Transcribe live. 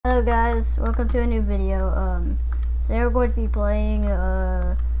Hello guys, welcome to a new video. Today we're going to be playing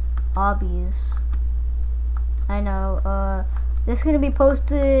Obbies. I know, this is gonna be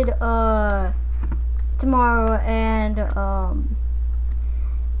posted tomorrow, and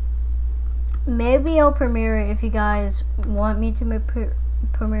maybe I'll premiere it if you guys want me to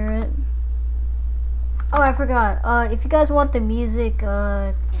premiere it. Oh, I forgot. If you guys want the music,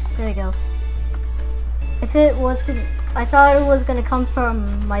 there you go. If it was, I thought it was gonna come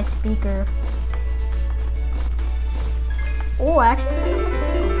from my speaker. Oh, actually,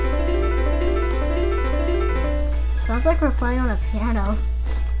 sounds like we're playing on a piano.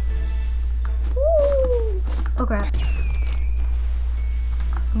 Woo! Oh crap!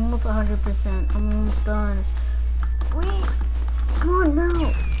 I'm almost 100%. I'm almost done. Wait, come on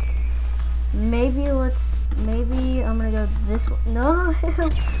now. Maybe I'm gonna go this way. No,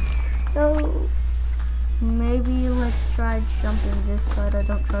 no. Maybe let's try jumping this side. I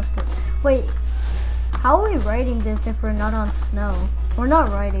don't trust it. Wait, how are we riding this if we're not on snow? We're not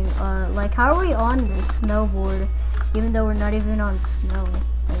riding, like how are we on this snowboard even though we're not even on snow?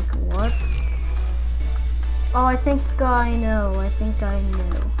 Like what? Oh, I think I know. I think I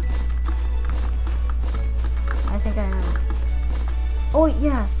know. Oh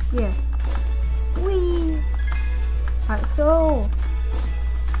yeah, yeah. Whee! Alright, let's go.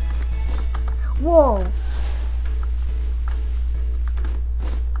 Whoa!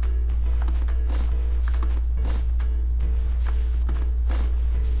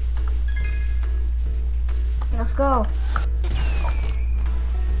 Let's go.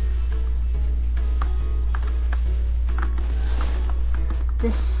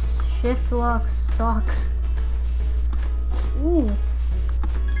 This shift lock sucks. Ooh.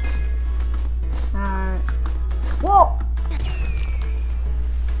 Alright. Whoa!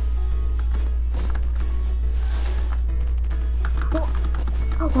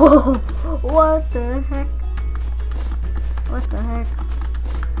 Whoa! What the heck? What the heck?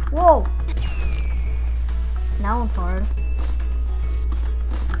 Whoa! Now it's hard.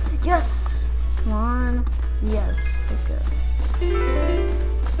 Yes! Come on. Yes, that's good.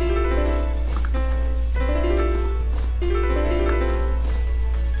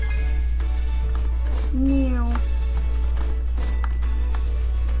 Meow.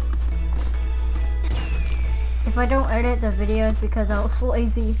 If I don't edit the videos because I was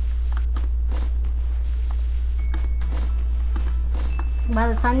lazy. By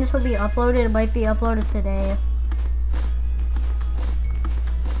the time this will be uploaded, it might be uploaded today.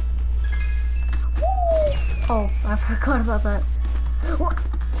 Oh, I forgot about that. What?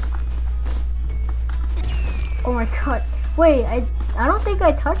 Oh my god. Wait, I don't think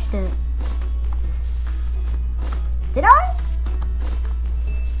I touched it. Did I?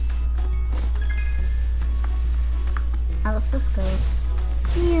 Now let's just go.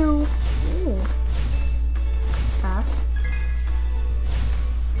 Ew. Ooh. Fast.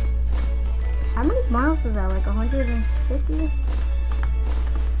 How many miles is that? Like 150?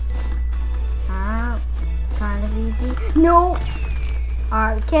 Ah, kind of easy. No!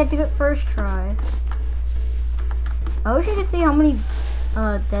 Alright, we can't do it first try. I wish you could see how many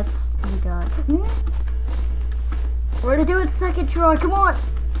deaths we got. We're gonna do it second try. Come on!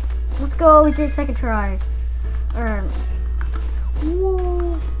 Let's go. We did second try. Alright.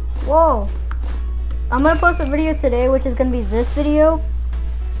 Whoa. Whoa. I'm gonna post a video today, which is gonna be this video.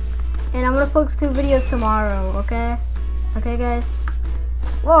 And I'm gonna post 2 videos tomorrow, okay? Okay, guys?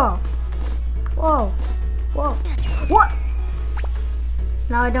 Whoa! Whoa! Whoa! What?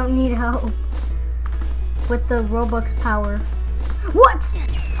 Now I don't need help with the Roblox power. What?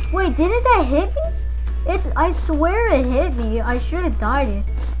 Wait, didn't that hit me? I swear it hit me. I should have died.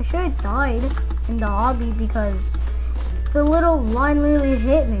 I should have died in the obby because the little line literally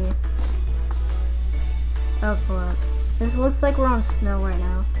hit me. Oh, crap. This looks like we're on snow right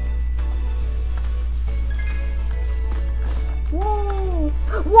now. Whoa!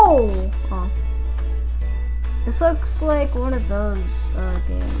 Whoa! Oh. This looks like one of those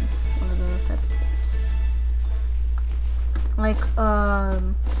games. One of those types of games. Like,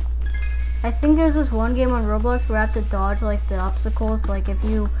 I think there's this one game on Roblox where I have to dodge like the obstacles. Like if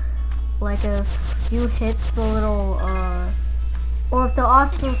you hit the little or if the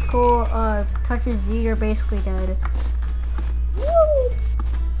obstacle touches you, you're basically dead. Woo!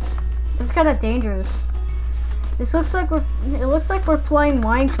 It's kind of dangerous. It looks like we're playing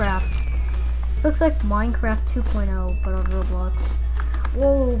Minecraft. This looks like Minecraft 2.0, but on Roblox.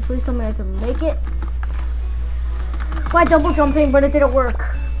 Whoa, please tell me I can make it. Why double jumping, but it didn't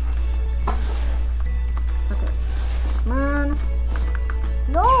work. Okay. Come on.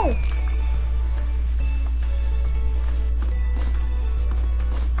 No!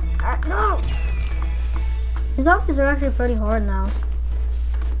 These zombies are actually pretty hard now.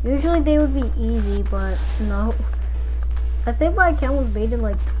 Usually they would be easy, but no. I think my account was made in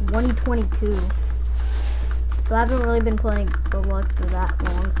like 2022. So I haven't really been playing Roblox for that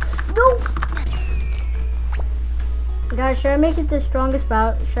long. No! Guys, should I make it the strongest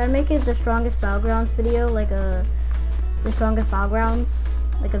battlegrounds video? Like the strongest battlegrounds?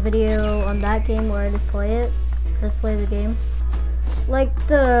 Like a video on that game where I just play it? Let's play the game. Like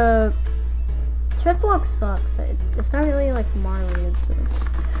the Roblox sucks. It's not really like moderated, so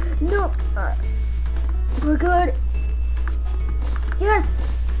no. Alright. We're good. Yes!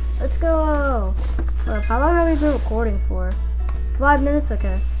 Let's go! How long have we been recording for? 5 minutes?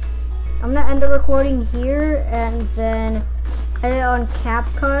 Okay. I'm gonna end the recording here and then edit on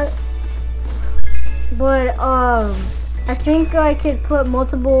CapCut. But I think I could put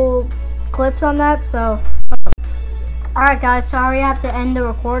multiple clips on that, so alright guys, sorry I have to end the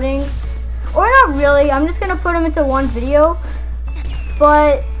recording. Or not really, I'm just gonna put them into one video.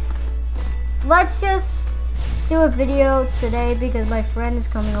 But let's just do a video today because my friend is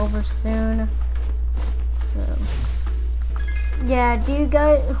coming over soon. So yeah, do you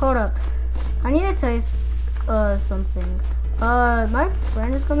guys hold up? I need to tell you something. My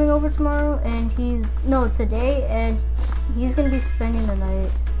friend is coming over tomorrow and today, and he's gonna be spending the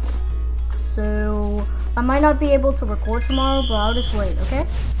night. So I might not be able to record tomorrow, but I'll just wait, okay?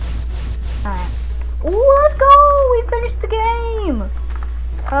 Alright. Ooh, let's go! We finished the game!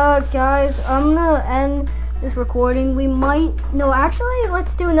 Guys, I'm gonna end this recording. Actually,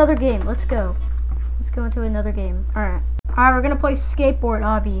 let's do another game. Let's go. Let's go into another game. Alright. Alright, we're gonna play Skateboard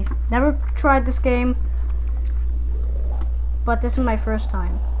Obby. Never tried this game, but this is my first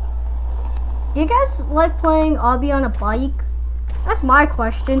time. Do you guys like playing Obby on a bike? That's my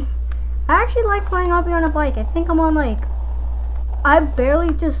question. I actually like playing Obby on a bike. I think I'm on I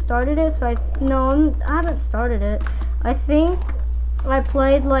barely just started it, so I haven't started it. I think I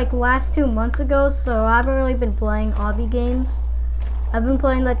played last 2 months ago, so I haven't really been playing Obby games. I've been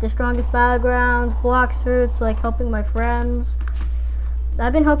playing the strongest battlegrounds, blocks fruits, helping my friends.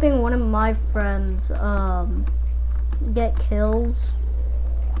 I've been helping one of my friends get kills.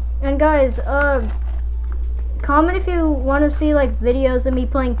 And guys, comment if you want to see videos of me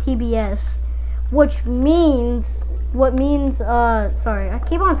playing TBS, sorry, I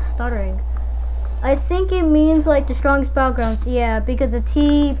keep on stuttering. I think it means the strongest battlegrounds, yeah, because the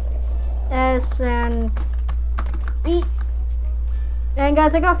T, S, and E. And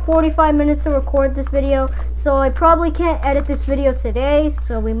guys, I got 45 minutes to record this video, so I probably can't edit this video today,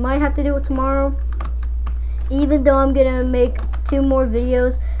 so we might have to do it tomorrow. Even though I'm gonna make 2 more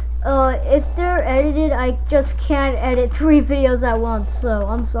videos. If they're edited, I just can't edit 3 videos at once, so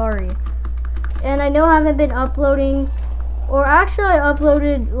I'm sorry. And I know I haven't been uploading, or actually I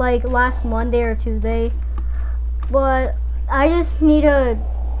uploaded last Monday or Tuesday, but I just need to,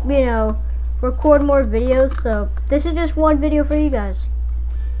 record more videos, so this is just 1 video for you guys.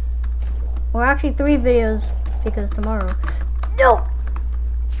 Or actually 3 videos, because tomorrow. No!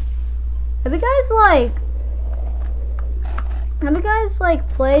 Have you guys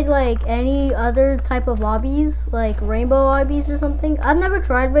played any other type of obbies, rainbow obbies or something? I've never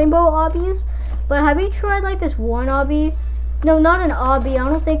tried rainbow obbies, but have you tried this one obby? No, not an obby. I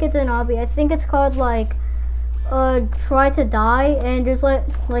don't think it's an obby. I think it's called try to die, and there's you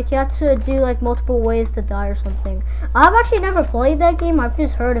have to do multiple ways to die or something. I've actually never played that game. I've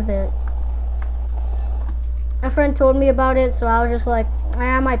just heard of it. My friend told me about it, so I was just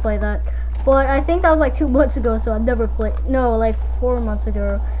I might play that. But I think that was 2 months ago, so I've never played. No, 4 months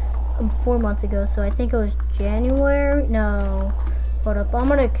ago. 4 months ago, so I think it was January. No, hold up, I'm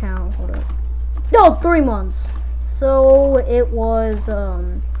gonna count. Hold up. No, 3 months. So it was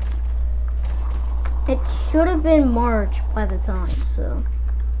it should have been March by the time. So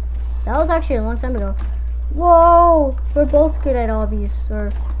that was actually a long time ago. Whoa, we're both good at obbies.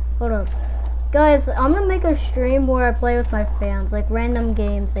 Or hold up. Guys, I'm gonna make a stream where I play with my fans, random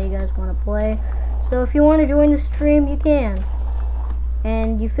games that you guys want to play. So if you want to join the stream, you can,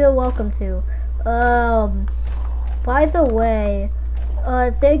 and you feel welcome to. By the way,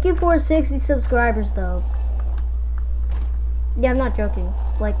 thank you for 60 subscribers, though. Yeah, I'm not joking.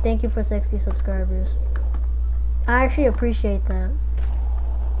 Thank you for 60 subscribers. I actually appreciate that.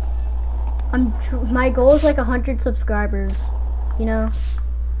 My goal is 100 subscribers.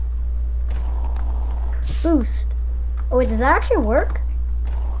 Boost. Oh wait, does that actually work?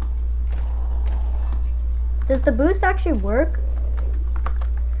 Does the boost actually work?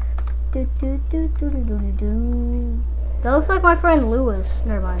 That looks like my friend Lewis.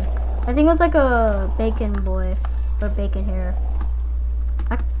 Never mind. I think it was a bacon boy or bacon hair.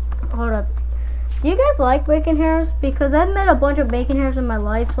 Hold up. Do you guys like bacon hairs? Because I've met a bunch of bacon hairs in my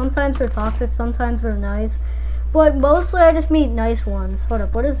life. Sometimes they're toxic, sometimes they're nice. But mostly I just meet nice ones. Hold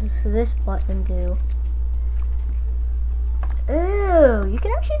up, what does this button do? Ew, you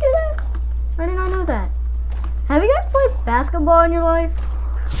can actually do that? I did not know that. Have you guys played basketball in your life?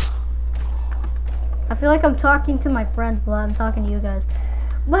 I feel like I'm talking to my friends, but I'm talking to you guys.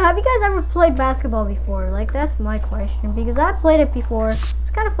 But have you guys ever played basketball before? Like, that's my question, because I've played it before.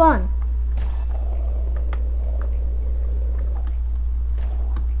 It's kind of fun.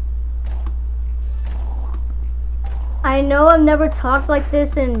 I know I've never talked like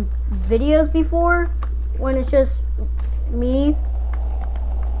this in videos before, when it's just me.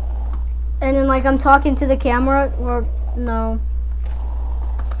 And then, like, I'm talking to the camera, or no.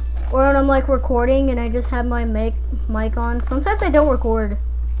 Or when I'm, like, recording and I just have my mic on. Sometimes I don't record.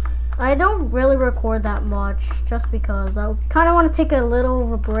 I don't really record that much, just because I kind of want to take a little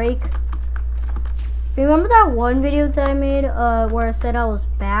of a break. Remember that one video that I made where I said I was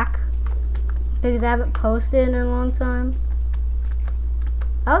back? Because I haven't posted in a long time.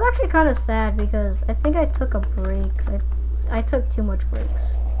 I was actually kind of sad because I think I took a break. I took too many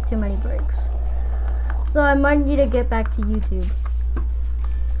breaks. So I might need to get back to YouTube.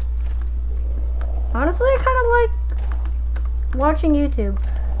 Honestly, I kind of like watching YouTube.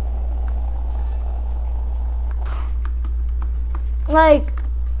 Like,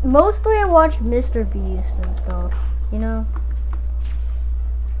 mostly I watch Mr. Beast and stuff, you know?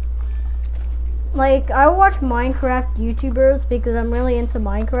 Like, I watch Minecraft YouTubers because I'm really into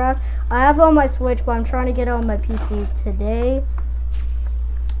Minecraft. I have it on my Switch, but I'm trying to get it on my PC today.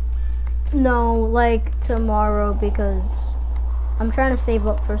 No, like, tomorrow, because I'm trying to save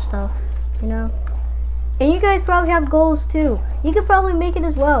up for stuff, you know? And you guys probably have goals, too. You could probably make it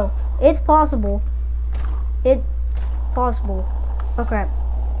as well. It's possible. It's possible. Oh, crap.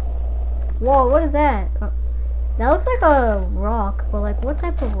 Whoa, what is that? That looks like a rock, but like, what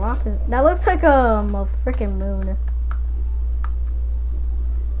type of rock is that? Looks like a freaking moon.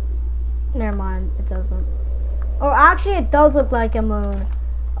 Never mind, it doesn't. Or actually, it does look like a moon.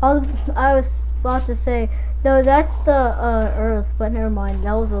 I was about to say, no, that's the Earth, but never mind,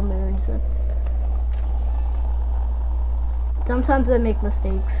 that was a moon. So. Sometimes I make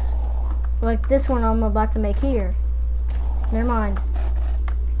mistakes, like this one I'm about to make here. Never mind.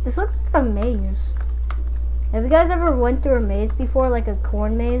 This looks like a maze. Have you guys ever went through a maze before, like a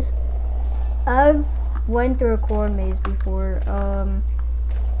corn maze? I've went through a corn maze before.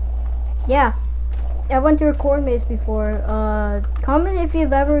 Yeah, I went through a corn maze before. Comment if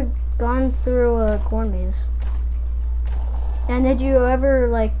you've ever gone through a corn maze. And did you ever,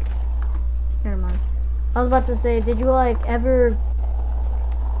 like, never mind. I was about to say, did you ever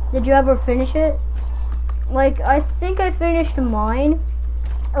finish it? Like, I think I finished mine,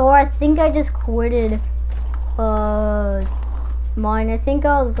 or I think I just quitted mine. I think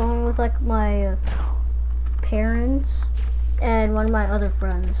I was going with like my parents and one of my other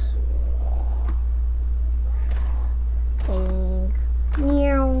friends.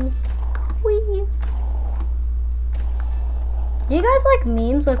 Meow. Wee. Do you guys like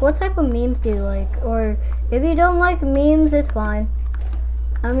memes? Like, what type of memes do you like? Or if you don't like memes, it's fine.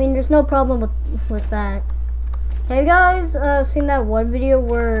 I mean, there's no problem with that. Have you guys seen that one video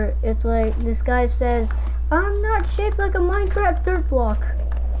where it's like this guy says, I'm not shaped like a Minecraft dirt block.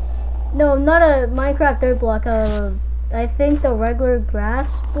 No, not a Minecraft dirt block. I think the regular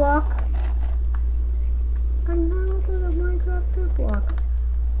grass block. I'm not like a Minecraft dirt block.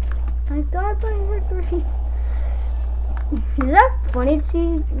 I died by victory. Is that funny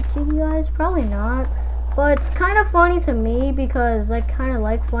to you guys? Probably not. But it's kind of funny to me because I kind of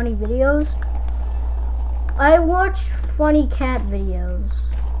like funny videos. I watch funny cat videos.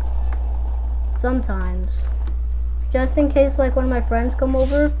 Sometimes. Just in case like one of my friends come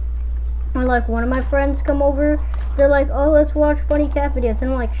over. Or like one of my friends come over. They're like, oh, let's watch funny cat videos.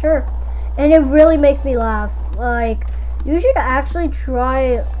 And I'm like, sure. And it really makes me laugh. Like, you should actually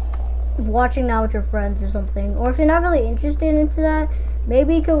try watching that with your friends or something. Or if you're not really interested into that,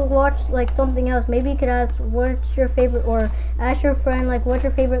 maybe you could watch like something else. Maybe you could ask what's your favorite, or ask your friend like what's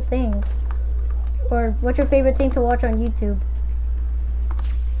your favorite thing. Or what's your favorite thing to watch on YouTube.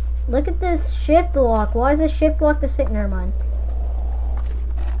 Look at this shift lock. Why is this shift lock the same? Never mind.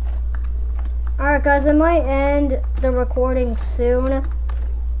 Alright guys, I might end the recording soon.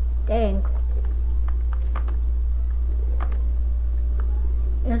 Dang.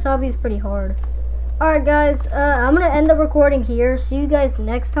 This obby is pretty hard. Alright guys, I'm going to end the recording here. See you guys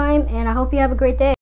next time, and I hope you have a great day.